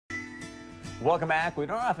Welcome back. We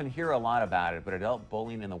don't often hear a lot about it, but adult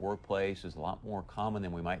bullying in the workplace is a lot more common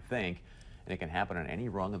than we might think, and it can happen on any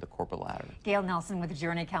rung of the corporate ladder. Gail Nelson with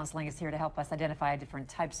Journey Counseling is here to help us identify different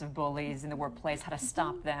types of bullies in the workplace, how to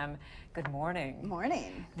stop them. Good morning.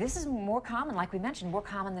 Morning. This is more common, like we mentioned, more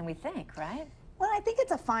common than we think, right? Well, I think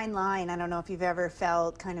it's a fine line. I don't know if you've ever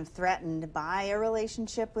felt kind of threatened by a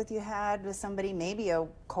relationship you had with somebody, maybe a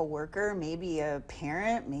coworker, maybe a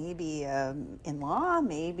parent, maybe an in-law,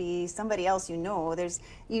 maybe somebody else you know.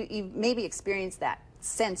 You maybe experienced that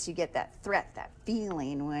sense, you get that threat, that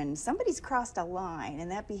feeling when somebody's crossed a line and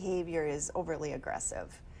that behavior is overly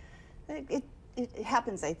aggressive. It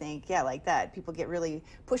happens, I think, yeah, like that. People get really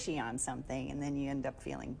pushy on something and then you end up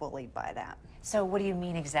feeling bullied by that. So what do you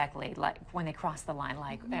mean exactly, like when they cross the line,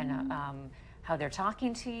 like and how they're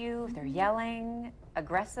talking to you, if they're yelling,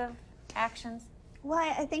 aggressive actions? Well,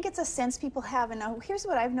 I think it's a sense people have, and here's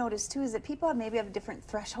what I've noticed too, is that people maybe have a different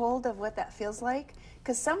threshold of what that feels like.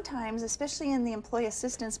 Because sometimes, especially in the employee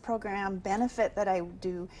assistance program benefit that I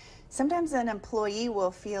do, sometimes an employee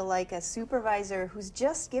will feel like a supervisor who's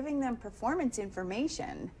just giving them performance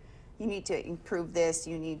information. You need to improve this,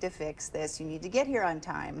 you need to fix this, you need to get here on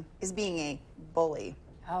time, is being a bully.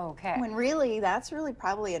 Oh, okay. When really, that's really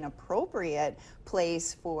probably an appropriate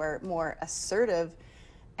place for more assertive,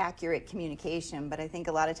 accurate communication, but I think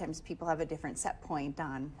a lot of times people have a different set point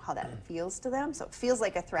on how that feels to them. So it feels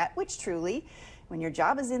like a threat, which truly, when your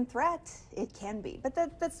job is in threat, it can be. But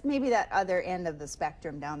that's maybe that other end of the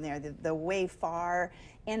spectrum down there. The way far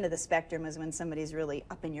end of the spectrum is when somebody's really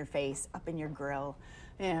up in your face, up in your grill.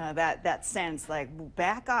 You know, that sense like,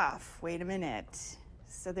 back off, wait a minute.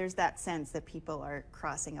 So there's that sense that people are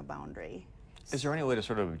crossing a boundary. Is there any way to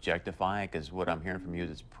sort of objectify it? Because what I'm hearing from you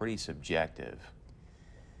is it's pretty subjective.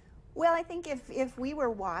 Well, I think if we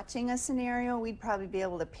were watching a scenario, we'd probably be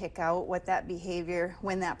able to pick out what that behavior,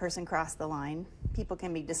 when that person crossed the line. People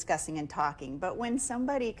can be discussing and talking, but when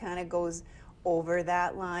somebody kind of goes over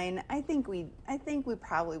that line, I think we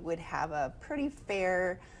probably would have a pretty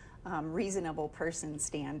fair, reasonable person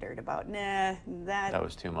standard about, nah, that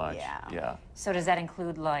was too much. Yeah. So does that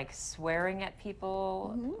include like swearing at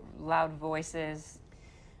people, loud voices?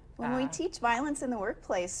 When we teach violence in the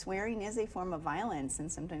workplace, swearing is a form of violence,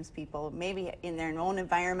 and sometimes people, maybe in their own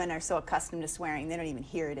environment, are so accustomed to swearing they don't even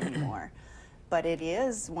hear it anymore. But it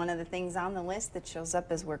is one of the things on the list that shows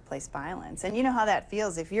up as workplace violence. And you know how that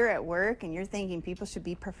feels if you're at work and you're thinking people should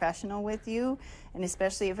be professional with you, and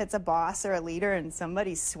especially if it's a boss or a leader and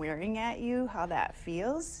somebody's swearing at you, how that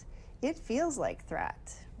feels? It feels like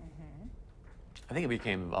threat. I think it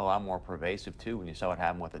became a lot more pervasive too when you saw what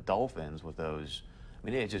happened with the Dolphins with those. I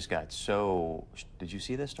mean, it just got so. Did you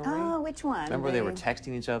see this story? Oh, which one? Remember they were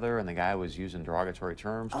texting each other and the guy was using derogatory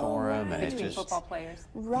terms for him, and it's Between just football players.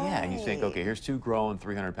 Right. Yeah, and you think, okay, here's two grown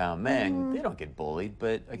 300-pound men. They don't get bullied,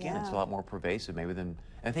 but again, it's a lot more pervasive maybe than.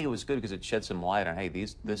 And I think it was good because it shed some light on, hey,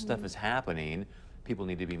 this stuff is happening. People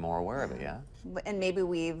need to be more aware of it. Yeah. And maybe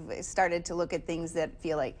we've started to look at things that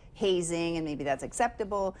feel like hazing, and maybe that's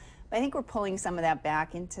acceptable. But I think we're pulling some of that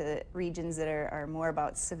back into regions that are more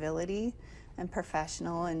about civility and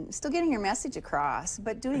professional, and still getting your message across,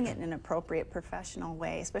 but doing it in an appropriate professional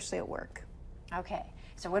way, especially at work. Okay,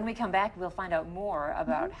 so when we come back, we'll find out more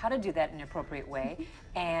about how to do that in an appropriate way,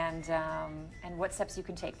 and what steps you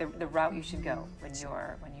can take, the route you should go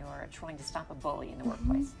when you're trying to stop a bully in the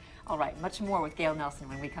workplace. All right, much more with Gail Nelson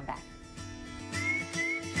when we come back.